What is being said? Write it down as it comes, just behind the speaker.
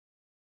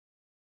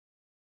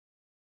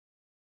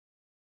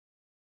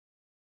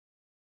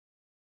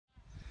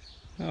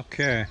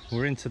Okay,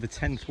 we're into the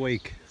 10th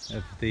week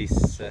of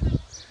this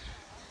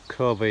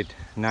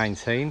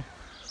COVID-19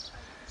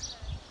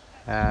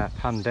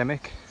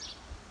 pandemic.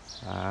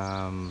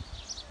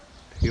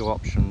 Few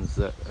options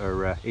that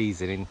are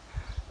easing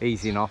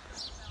off,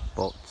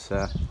 but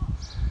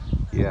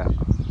yeah,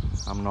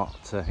 I'm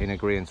not in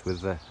agreement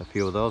with a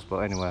few of those.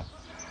 But anyway,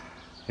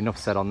 enough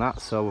said on that.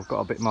 So we've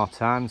got a bit more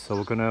time, so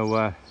we're going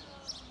to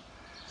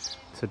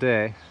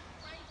today,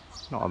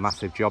 not a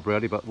massive job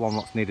really, but one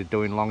that's needed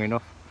doing long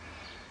enough,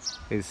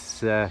 is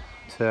to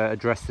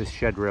address this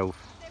shed roof.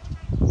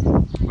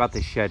 I've had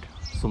this shed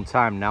some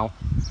time now.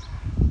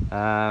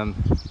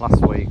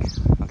 Last week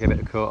I gave it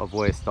a coat of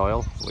waste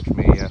oil, which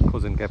my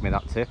cousin gave me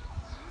that tip.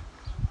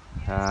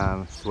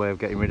 It's a way of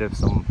getting rid of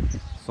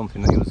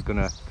something that he was going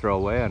to throw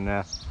away, and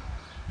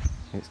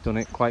it's done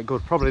it quite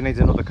good. Probably needs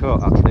another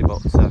coat actually,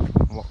 but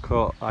what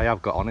coat I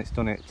have got on, it's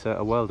done it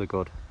a world of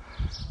good.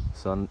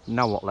 So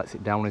now what lets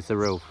it down is the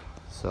roof.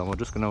 So we're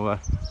just going to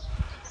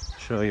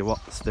show you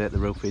what state the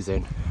roof is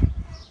in.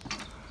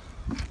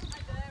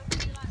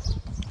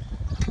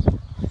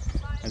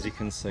 As you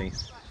can see,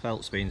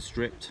 felt's been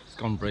stripped, it's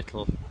gone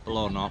brittle,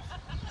 blown off.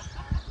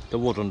 The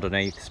wood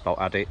underneath is about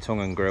had it,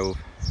 tongue and groove.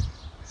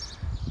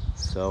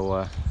 So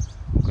I'm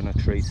going to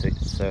treat it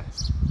to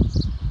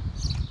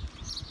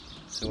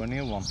a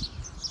new one.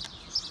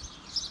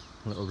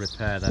 A little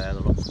repair there,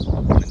 that looks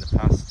like one in the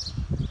past.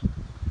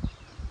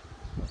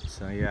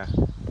 But yeah,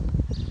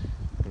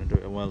 I'm going to do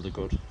it a world of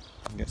good.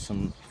 Get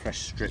some fresh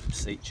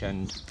strips each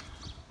end.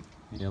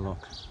 Here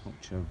look,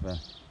 which have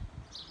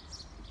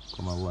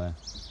come away.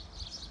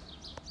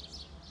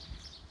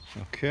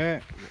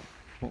 Okay,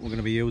 what we're going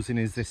to be using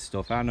is this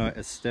stuff. I know it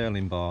as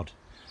sterling board,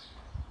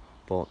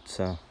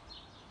 but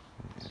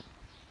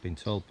been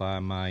told by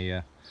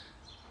my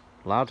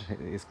lad it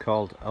is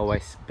called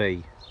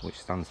OSB, which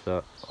stands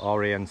for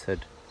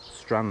Oriented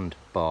Strand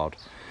Board.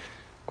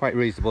 Quite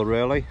reasonable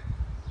really.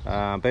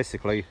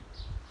 Basically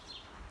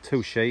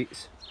 2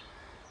 sheets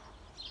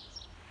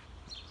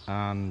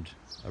and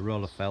a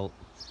roll of felt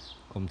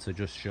come to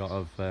just short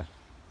of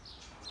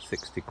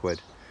 60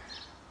 quid,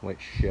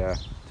 which to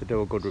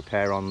do a good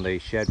repair on the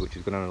shed, which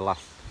is going to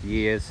last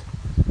years,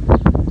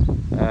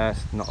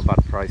 it's not a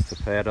bad price to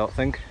pay, I don't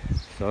think.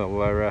 So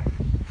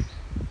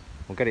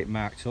we'll get it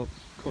marked up,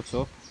 cut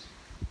up,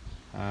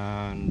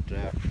 and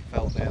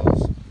felt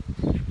nails.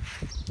 I'm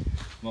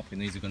hoping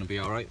these are going to be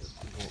alright.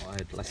 I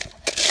had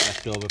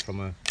left over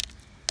from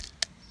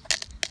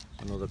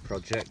another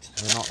project.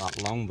 They're not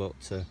that long, but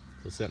they'll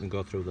certainly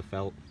go through the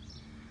felt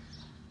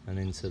and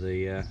into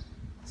the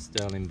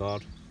sterling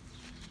board.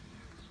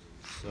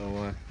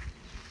 So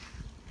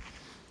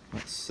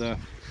let's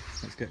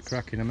get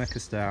cracking and make a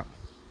start.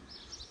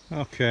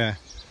 Okay,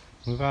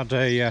 we've had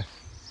a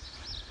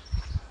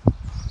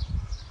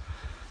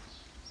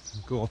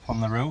go up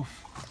on the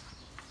roof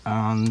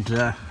and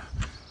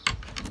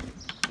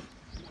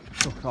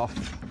took off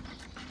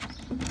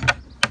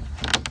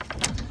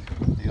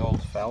the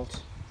old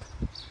felt,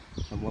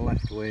 and we're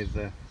left with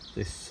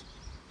this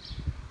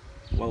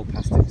well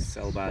past its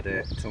sell-by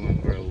date tongue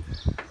and groove.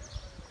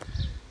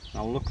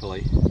 Now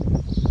luckily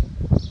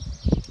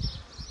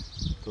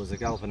there was a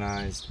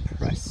galvanised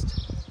pressed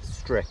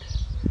strip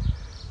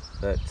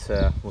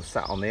that was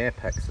sat on the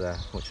apex there,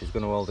 which is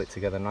going to hold it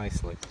together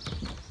nicely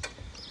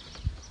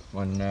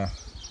when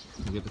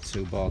we get the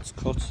 2 boards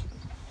cut.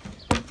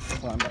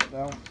 Climb back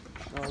down,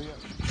 show you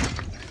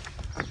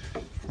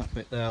that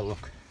bit there,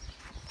 look.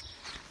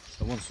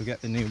 So once we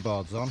get the new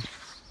boards on,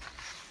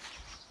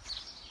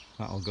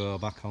 that'll go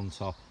back on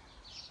top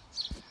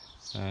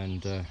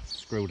and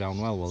screw down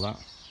well with that.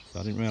 So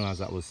I didn't realise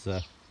that was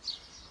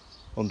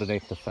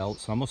underneath the felt,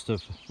 so I must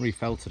have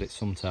refelted it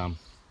sometime,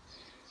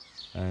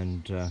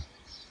 and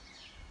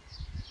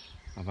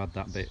I've had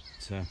that bit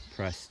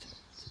pressed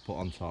to put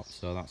on top,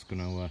 so that's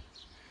gonna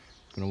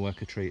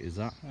work a treat, is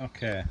that?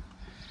 Okay,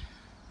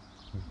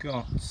 we've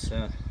got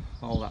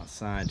all that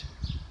side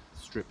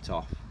stripped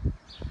off.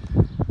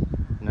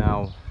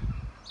 Now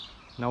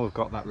we've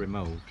got that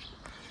removed,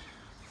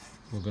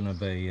 we're gonna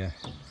be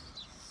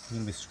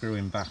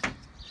screwing back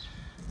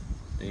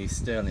the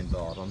sterling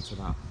board onto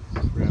that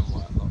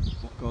framework. Look,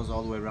 what goes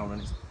all the way around,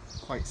 and it's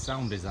quite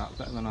sound, is that?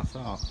 Better than I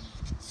thought.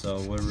 So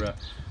I'm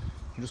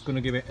just going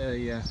to give it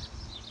a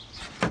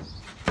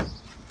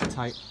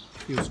tight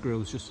few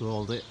screws just to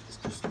hold it.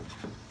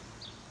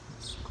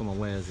 It's come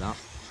away as that.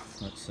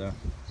 Let's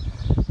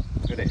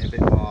get it a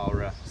bit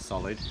more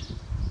solid.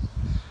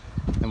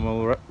 And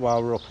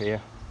while we're up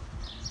here,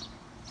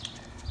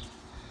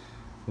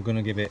 we're going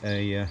to give it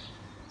a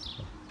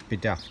be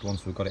daft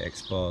once we've got it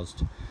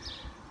exposed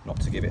not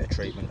to give it a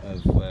treatment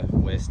of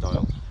waste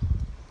oil,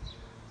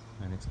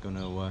 and it's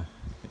gonna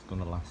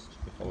last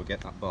before we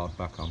get that board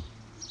back on.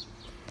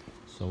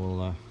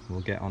 So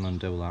we'll get on and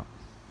do that.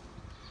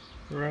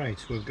 Right,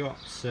 we've got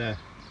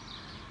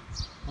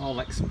all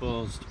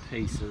exposed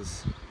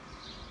pieces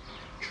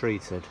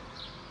treated,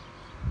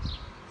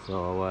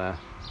 so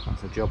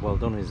that's a job well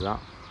done, is that?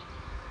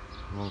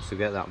 Once we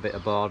get that bit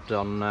of board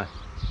on,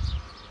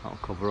 that'll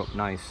cover up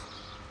nice.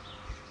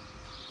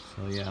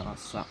 So yeah,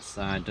 that's that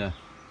side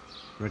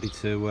ready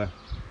to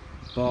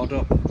board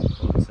up,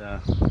 but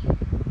I'm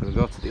going to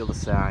go to the other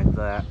side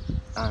there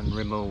and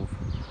remove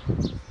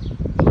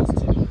those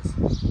timbers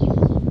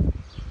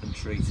and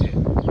treat it,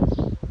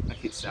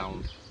 make it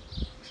sound,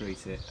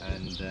 treat it,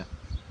 and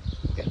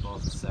get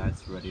both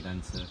sides ready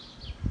then to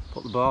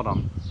put the board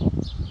on.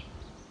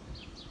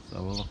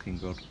 So we're looking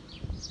good.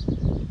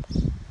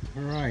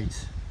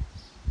 Right,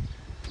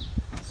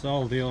 that's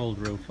all the old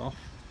roof off,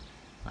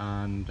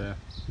 and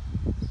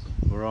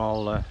we're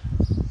all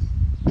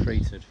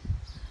treated,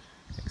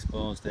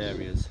 exposed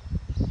areas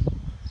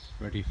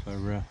ready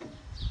for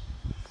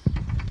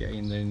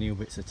getting the new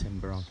bits of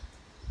timber on.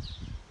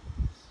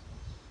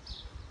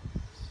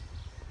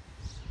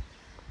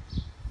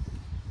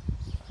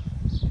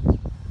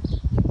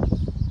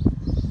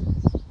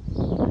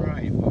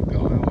 Right, we've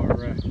got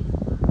our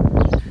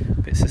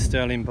bits of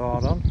sterling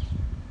board on.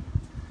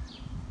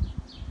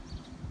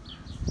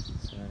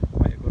 It's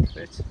quite a good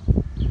fit.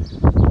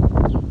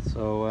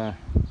 So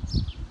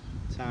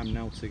time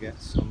now to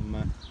get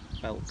some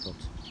felt cut.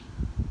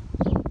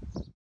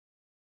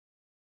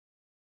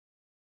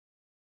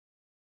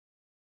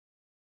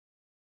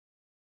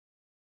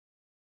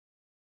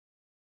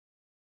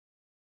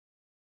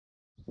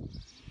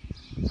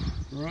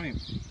 Right,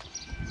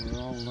 we're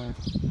all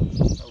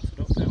felted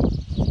up now,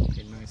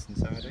 looking nice and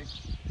tidy,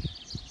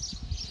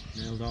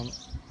 nailed on,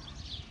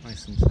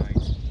 nice and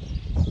tight.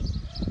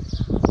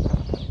 So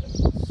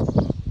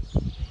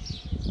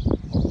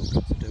all we've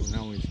got to do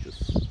now is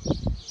just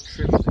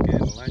trim the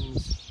gable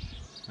ends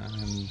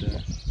and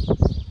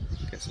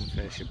get some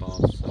fascia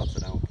boards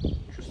sorted out,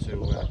 just to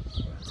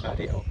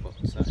tidy it up, but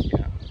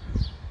yeah,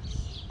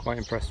 quite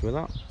impressed with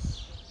that.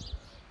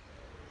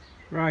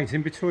 Right,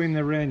 in between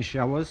the rain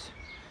showers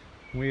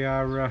we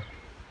are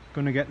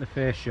going to get the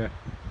fascia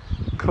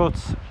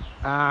cut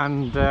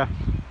and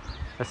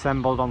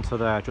assembled onto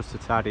there, just to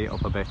tidy it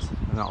up a bit,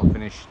 and that'll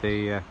finish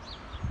the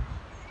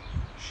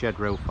shed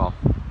roof off.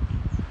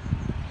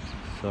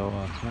 So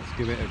let's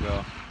give it a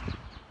go.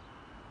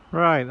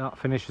 Right, that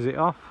finishes it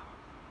off,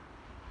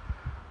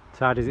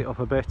 tidies it up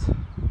a bit.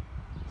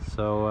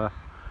 So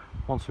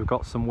once we've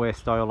got some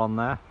waste oil on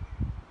there,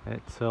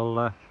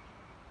 it'll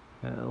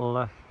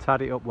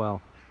tidy it up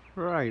well.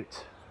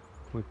 Right,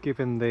 we've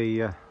given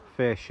the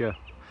fascia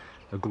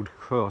a good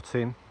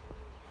coating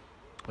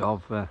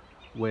of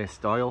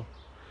waste oil,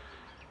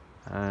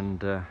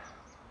 and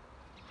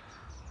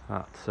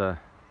that's going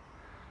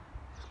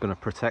to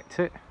protect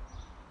it.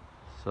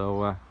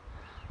 So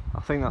I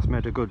think that's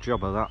made a good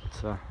job of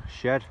that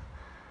shed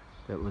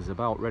that was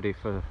about ready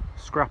for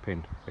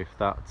scrapping if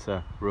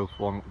that roof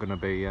wasn't going to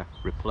be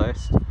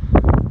replaced.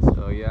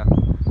 So yeah,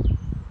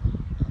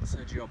 that's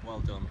a job well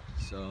done.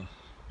 So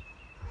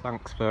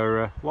thanks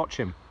for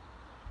watching.